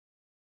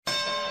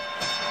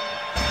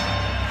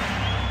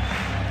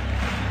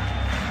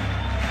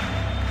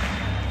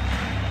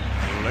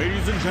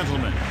Ladies and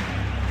gentlemen,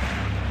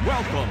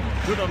 welcome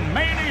to the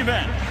main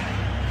event.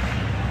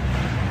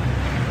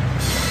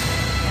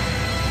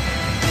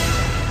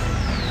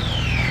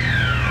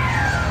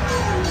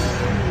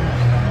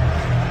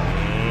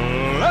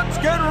 Let's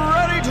get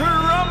ready to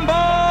rumble!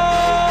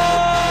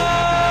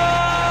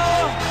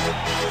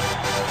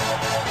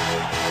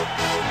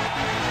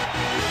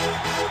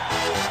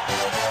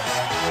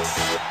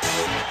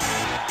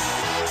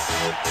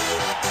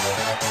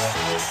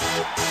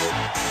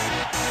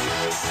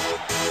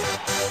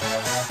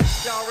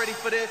 Y'all ready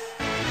for this?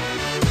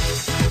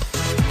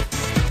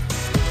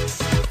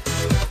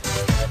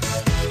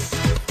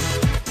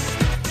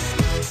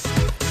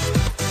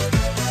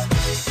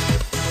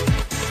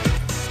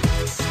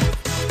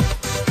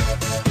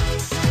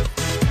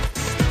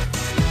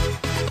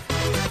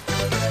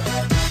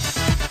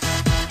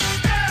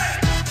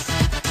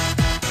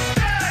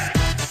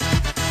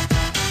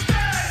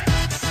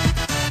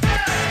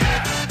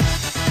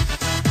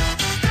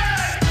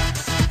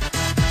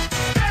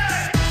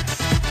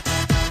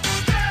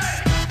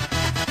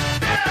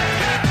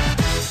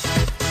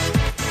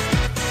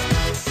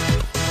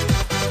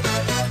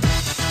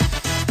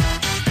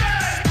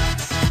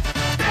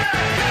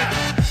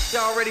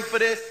 Y'all ready for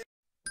this?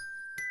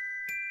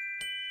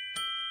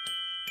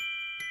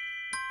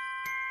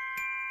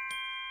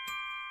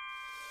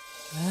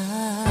 I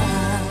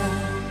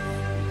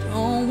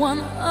don't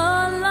want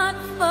a lot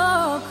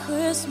for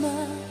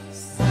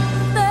Christmas.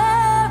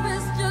 There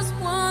is just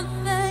one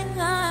thing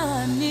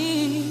I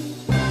need.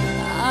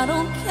 I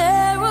don't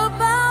care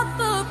about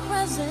the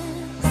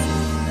presents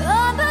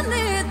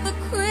underneath the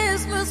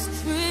Christmas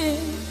tree.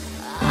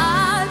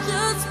 I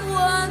just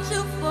want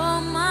you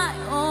for my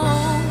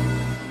own,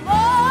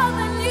 more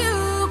than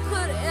you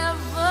could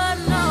ever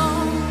know.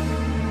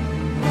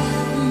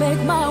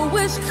 Make my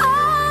wish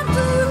come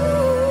true.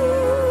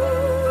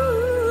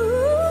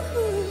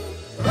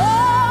 All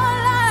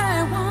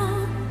I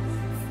want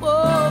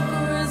for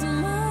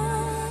Christmas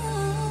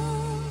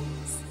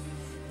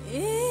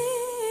is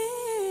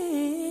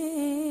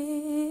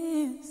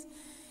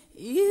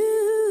you.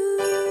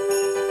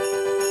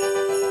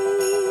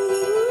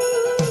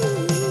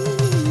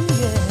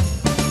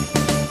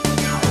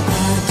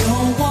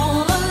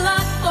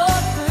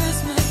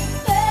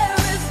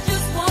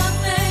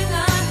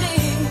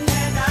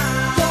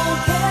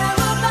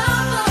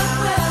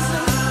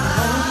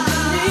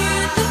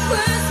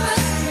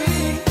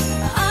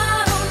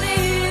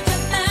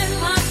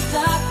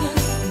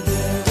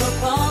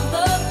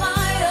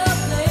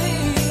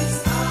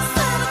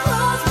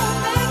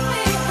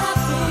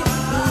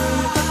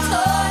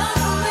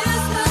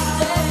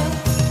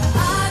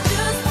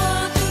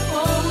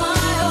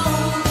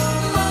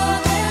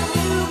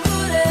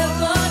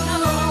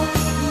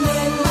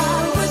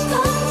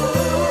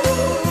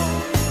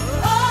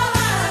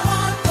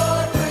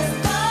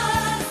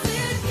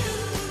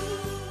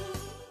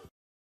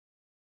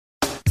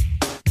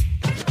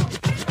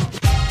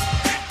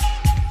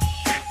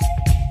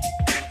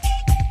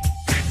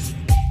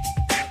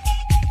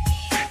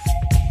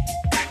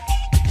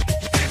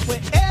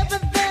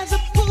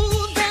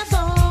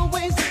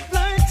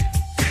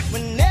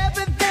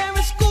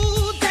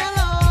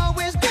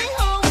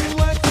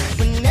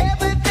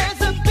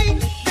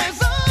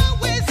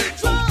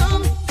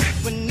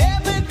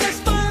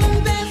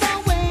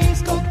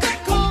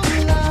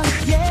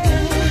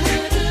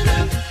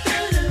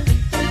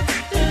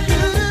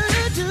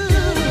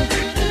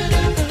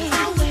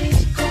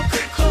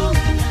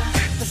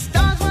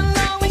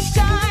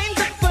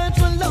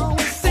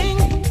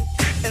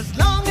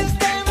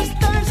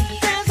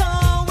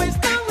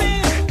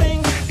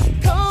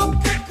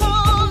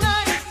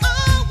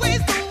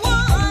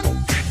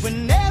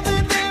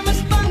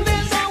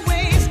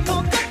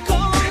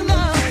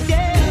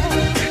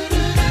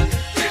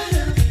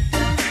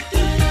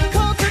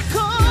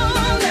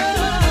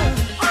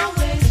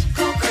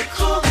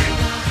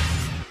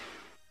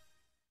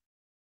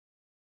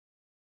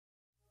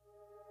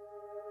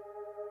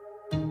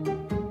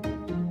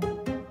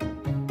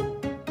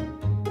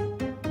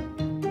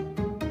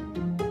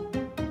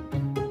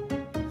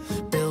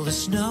 Build a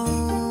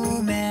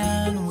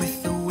snowman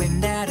with the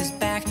wind at his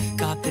back.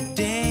 Got the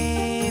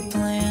day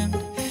planned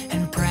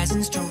and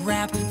presents to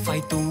wrap.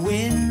 Fight the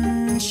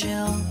wind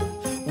chill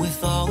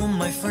with all of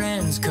my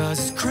friends, 'cause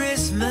it's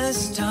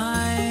Christmas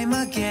time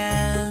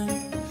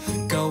again.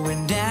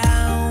 Going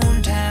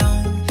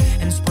downtown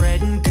and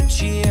spreading good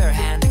cheer,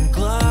 handing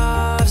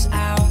gloves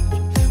out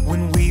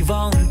when we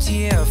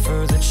volunteer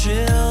for the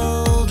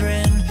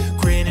children,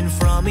 grinning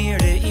from ear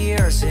to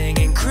ear,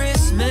 singing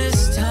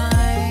Christmas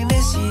time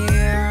is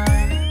here.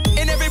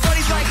 And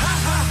everybody's like, ha,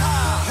 ha, ha,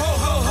 ho,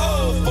 ho, ho.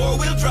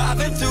 Four-wheel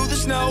driving through the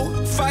snow,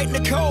 fighting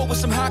the cold with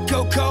some hot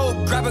cocoa.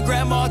 Grabbing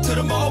grandma to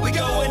the mall we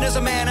go, and there's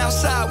a man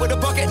outside with a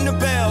bucket and a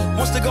bell.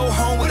 Wants to go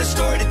home with a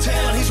story to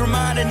tell. He's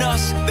reminding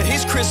us that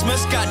his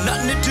Christmas got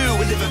nothing to do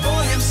with living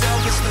for himself.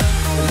 It's the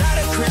light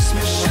of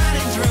Christmas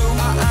shining through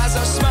our eyes,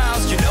 our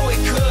smiles. You know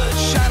it could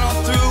shine on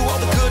through all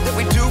the good that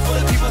we do for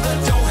the people that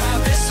don't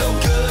have it so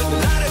good. The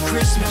light of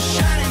Christmas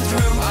shining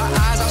through our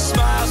eyes, our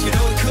smiles. You know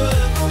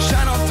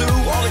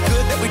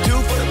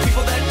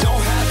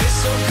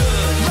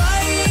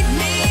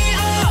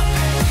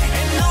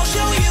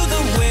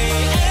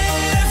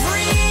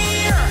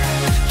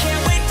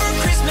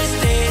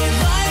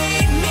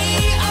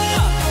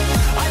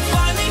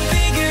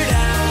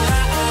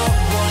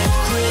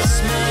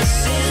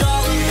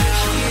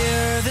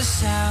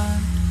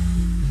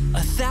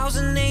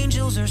 1,000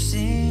 angels are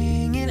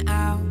singing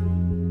out.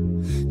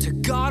 To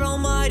God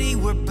Almighty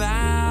we're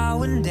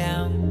bowing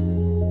down.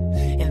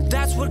 And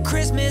that's what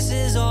Christmas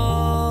is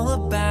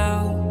all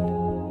about.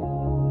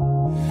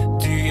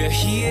 Do you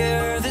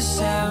hear the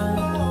sound?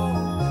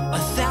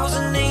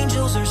 1,000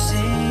 angels are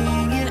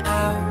singing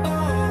out.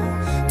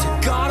 To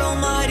God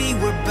Almighty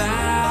we're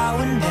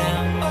bowing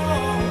down.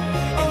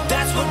 And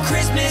that's what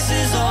Christmas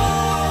is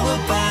all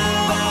about.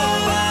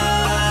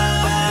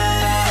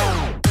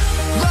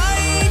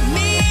 Light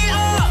me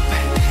up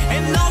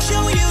and I'll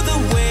show you the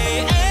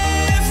way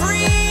every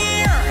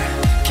year.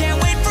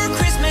 Can't wait for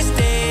Christmas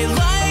Day.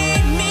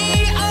 Light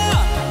me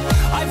up.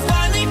 I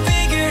finally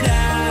figured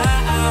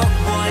out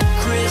what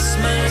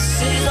Christmas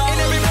is all about.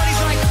 And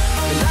everybody's like,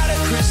 the light of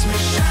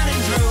Christmas shining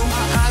through.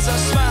 My eyes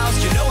are smiles,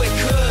 you know it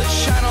could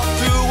shine on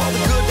through. All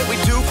the good that we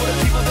do for the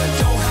people that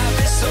don't have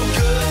it so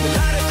good. The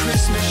light of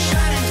Christmas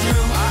shining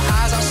through. Our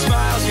eyes are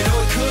smiles, you know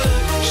it could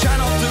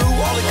shine on through.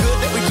 All the good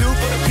that we do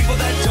for the people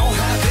that don't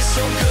have it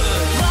so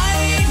good.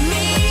 Light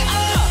me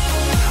up.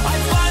 I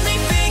finally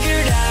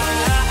figured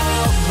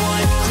out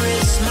what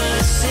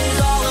Christmas is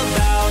all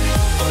about.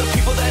 For the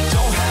people that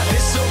don't have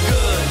it so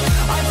good.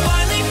 I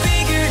finally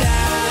figured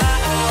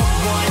out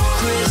what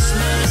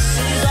Christmas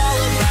is all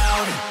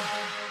about.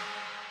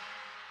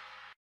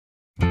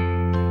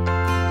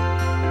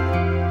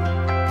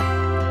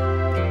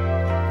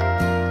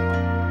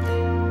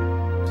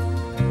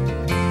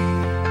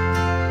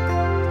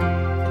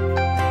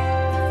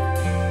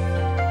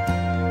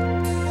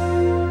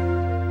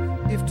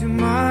 If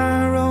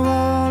tomorrow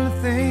all the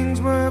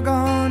things were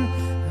gone,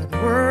 I'd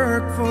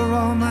work for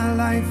all my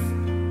life,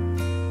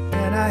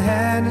 and I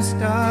had to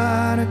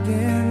start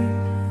again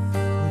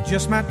with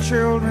just my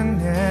children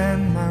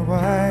and my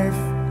wife.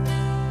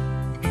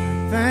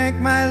 I thank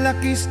my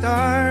lucky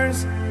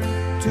stars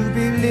to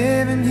be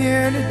living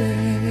here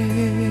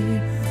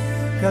today,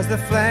 'cause the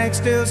flag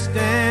still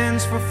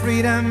stands for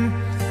freedom,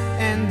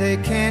 and they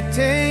can't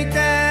take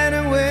that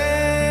away.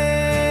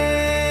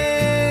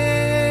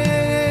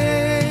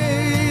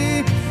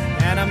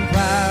 And I'm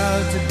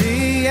proud to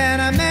be an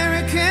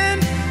American,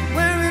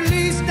 where at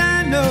least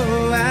I know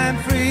I'm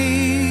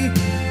free.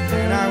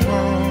 And I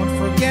won't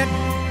forget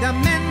the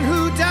men who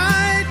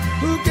died,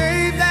 who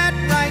gave that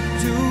right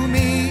to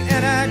me.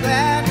 And I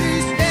gladly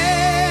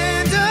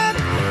stand up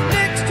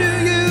next to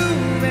you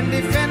and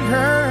defend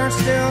her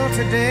still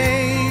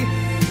today,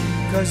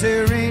 'cause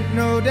there ain't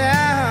no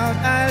doubt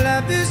I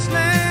love this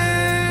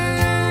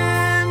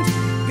land.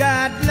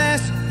 God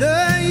bless the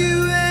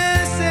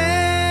USA.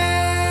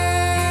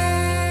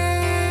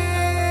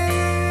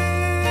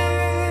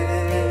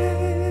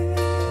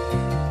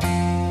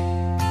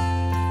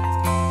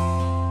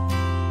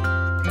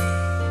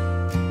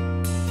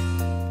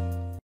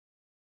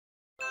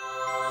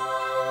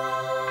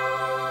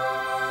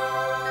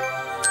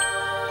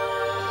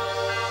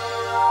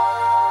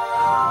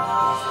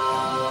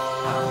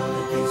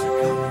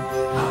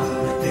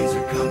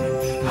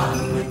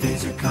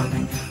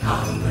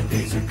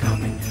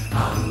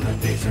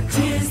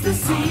 Tis the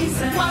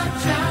season,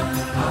 watch out,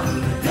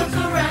 look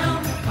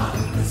around,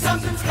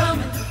 something's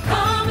coming,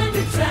 coming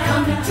to town,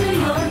 coming to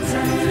your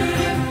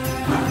town.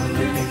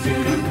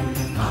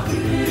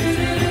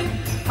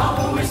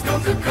 Always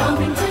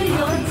coming to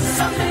your town.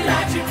 Something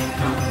magic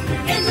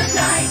in the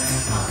night,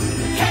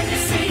 can you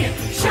see it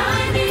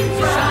shining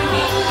bright?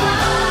 Shining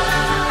bright.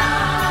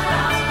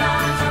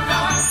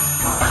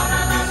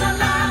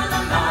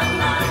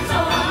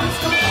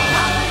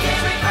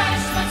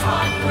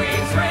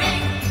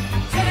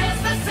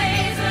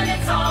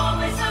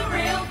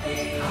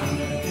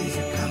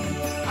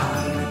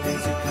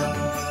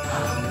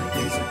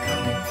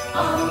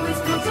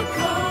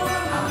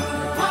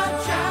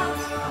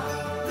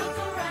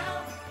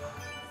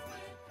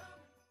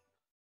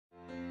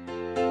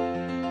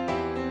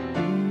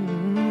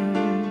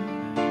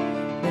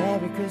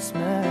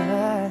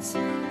 Christmas,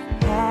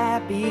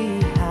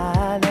 happy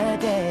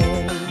holiday.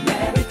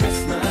 Merry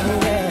Christmas.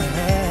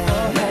 Yeah.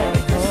 Oh,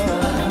 Merry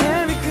Christmas.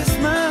 Merry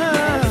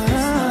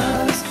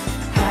Christmas,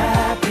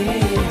 happy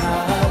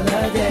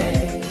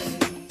holidays.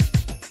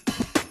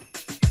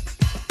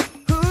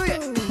 Ooh,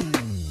 yeah.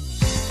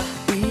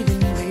 We've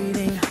been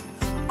waiting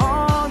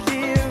all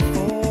year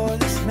for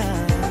this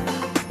night,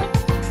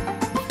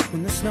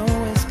 when the snow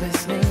is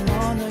glistening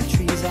on the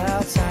trees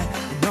outside,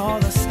 and all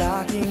the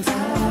stockings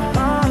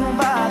hung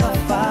by the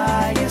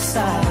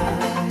fireside,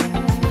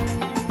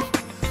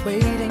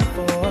 waiting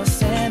for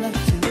Santa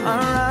to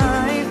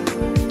arrive,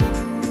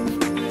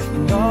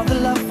 and all the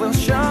love will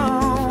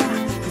show,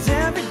 'cause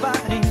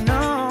everybody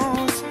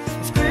knows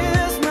it's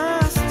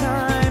Christmas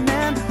time,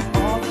 and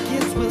all the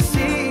kids will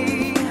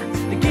see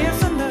the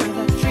gifts under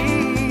the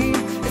tree.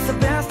 It's the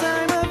best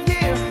time of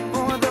year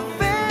for the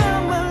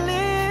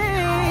family.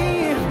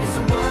 It's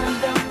a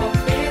wonderful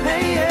feeling.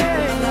 Hey, yeah.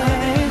 The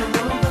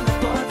room from the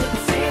floor to the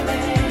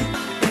ceiling.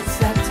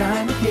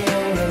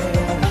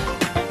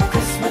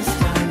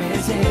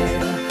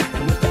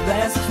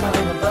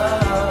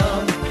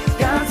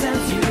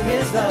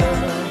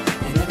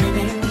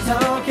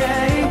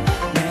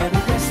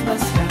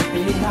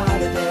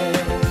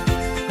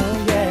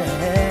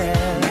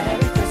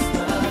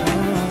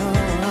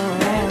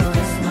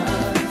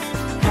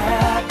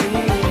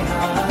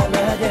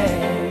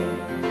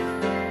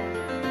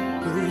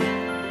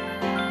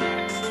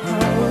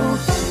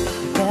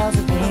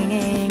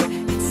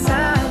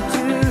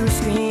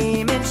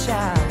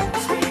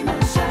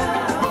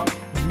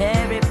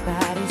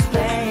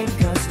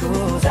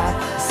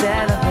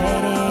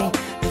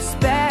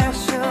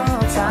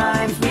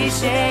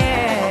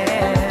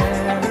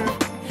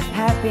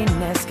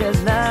 happiness,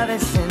 'cause love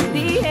is in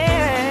the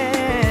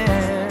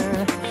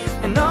air.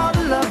 And all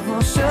the love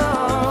will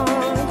show,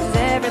 'cause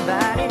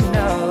everybody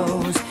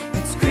knows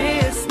it's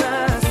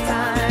Christmas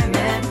time,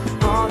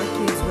 and all the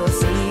kids will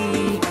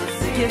see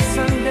the gifts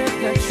under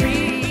the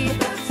tree.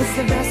 It's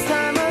the best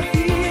time of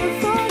year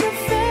for the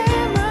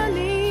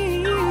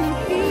family.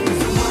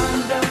 It's a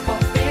wonderful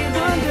thing,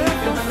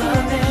 wonderful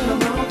loving, the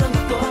road and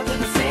the door to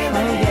the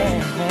ceiling. Oh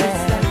yeah,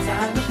 it's that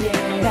time of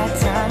year, that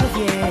time of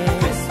year.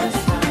 Christmas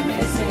time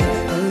is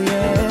here. Oh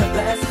yeah,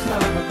 blessings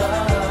from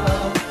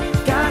above.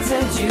 God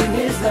sent you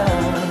His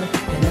love,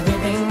 and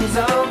everything's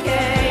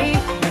okay.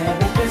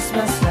 Merry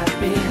Christmas,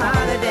 happy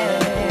holiday.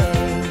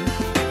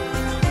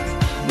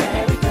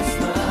 Merry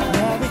Christmas,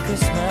 Merry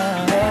Christmas,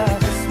 Merry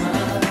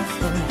Christmas,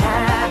 and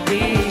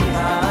happy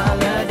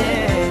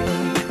holiday.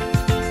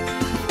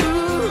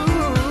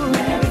 Ooh,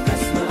 Merry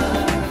Christmas,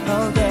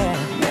 oh yeah,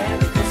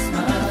 Merry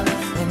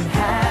Christmas, and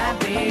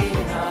happy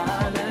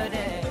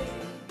holiday.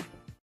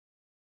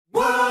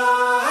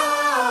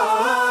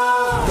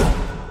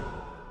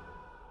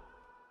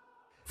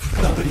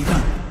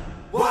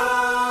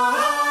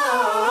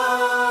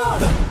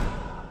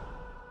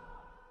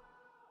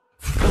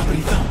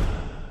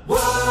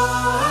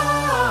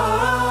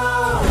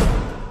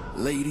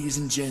 Ladies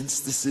and gents,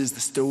 this is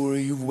the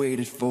story you've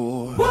waited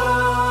for.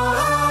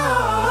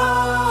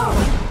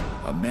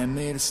 A man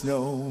made of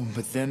snow,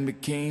 but then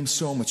became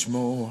so much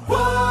more.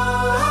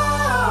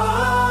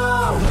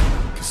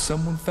 'Cause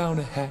someone found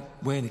a hat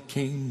when it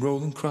came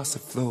rolling across the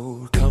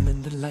floor.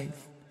 Coming to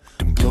life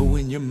and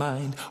blowing your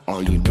mind.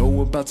 All you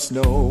know about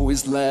snow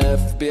is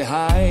left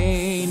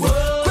behind.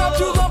 Grab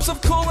 2 lumps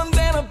of coal and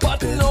then a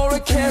button or a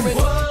carrot.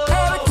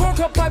 Add a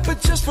corncob pipe,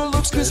 but just for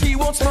looks, 'cause he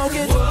won't smoke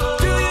it.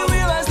 Do you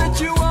realize that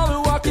you are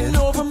walking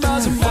over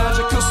miles of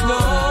magical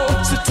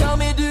snow? So tell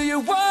me, do you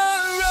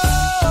want to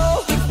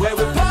roll? Where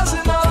we're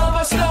pausing all of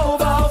our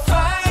snowball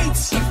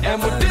fights,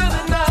 and we're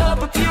building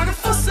up a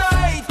beautiful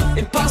sight.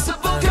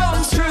 Impossible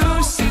comes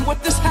true. See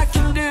what this hat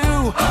can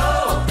do.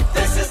 Oh,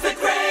 this is the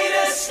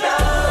greatest snow.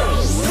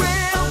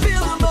 We'll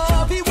build him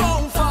up, he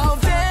won't fall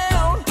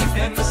down,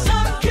 and the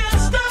sun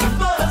can't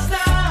stop us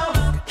now.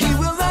 He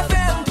will laugh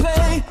and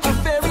play a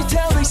fairy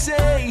tale, they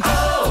say.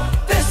 Oh,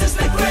 this is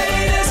the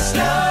greatest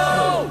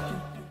snow.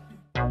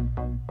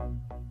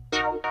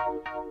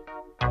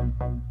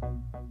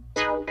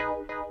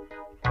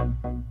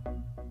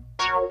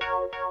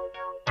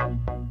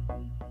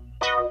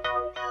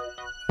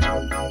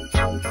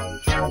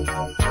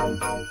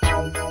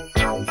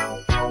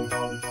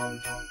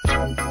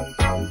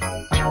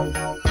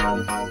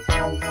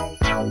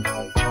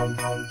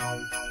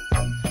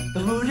 The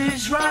mood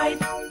is right,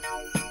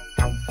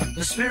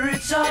 the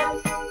spirit's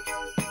up.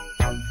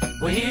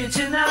 We're here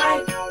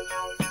tonight,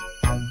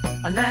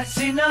 and that's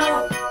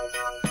enough.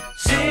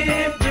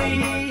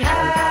 Simply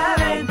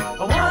having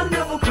a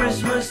wonderful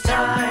Christmas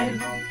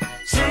time.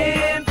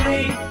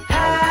 Simply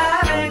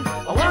having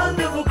a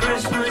wonderful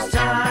Christmas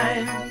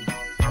time.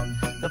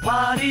 The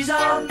party's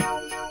on,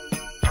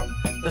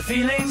 the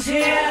feeling's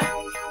here.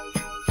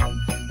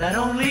 That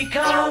only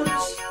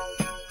comes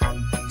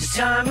this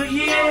time of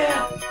year.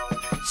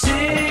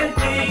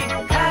 Simply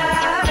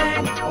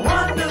having a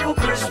wonderful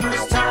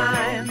Christmas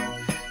time.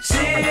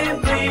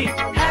 Simply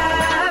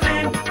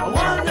having a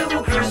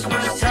wonderful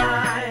Christmas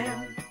time.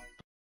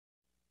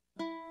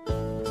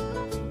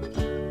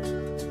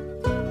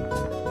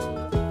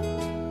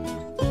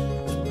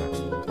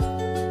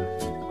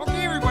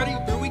 Okay, everybody,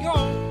 here we go.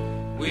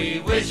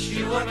 We wish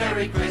you a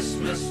Merry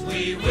Christmas.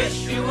 We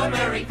wish you a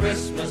Merry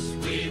Christmas.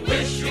 We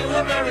wish you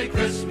a Merry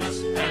Christmas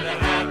and a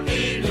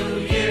Happy New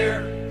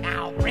Year.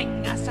 Now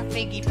bring us a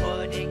figgy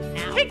pudding.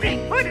 Now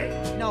figgy pudding?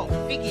 No,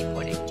 figgy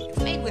pudding. It's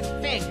made with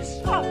figs.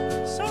 Oh,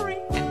 sorry.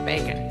 And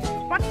bacon.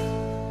 What?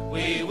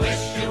 We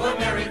wish you a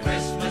Merry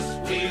Christmas.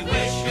 We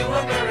wish you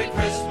a Merry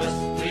Christmas.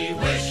 We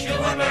wish you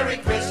a Merry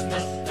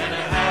Christmas and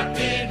a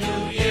Happy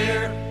New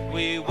Year.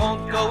 We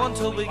won't go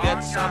until we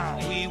get some.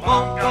 We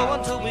won't go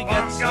until we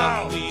get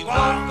some. We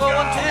won't go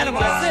until we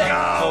get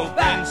some.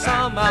 Hoping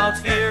some out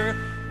here.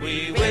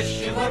 We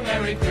wish you a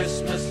Merry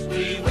Christmas.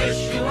 We wish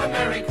you a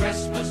Merry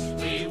Christmas.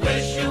 We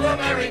wish you a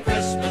Merry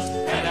Christmas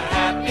and a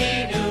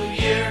Happy New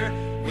Year.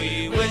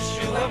 We wish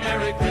you a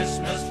Merry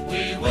Christmas.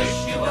 We wish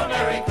you a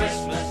Merry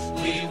Christmas.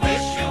 We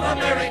wish you a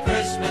Merry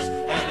Christmas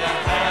and a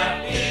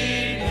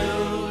Happy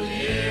New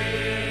Year.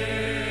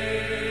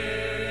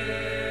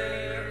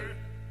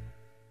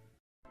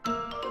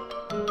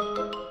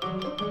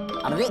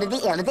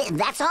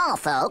 That's all,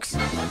 folks.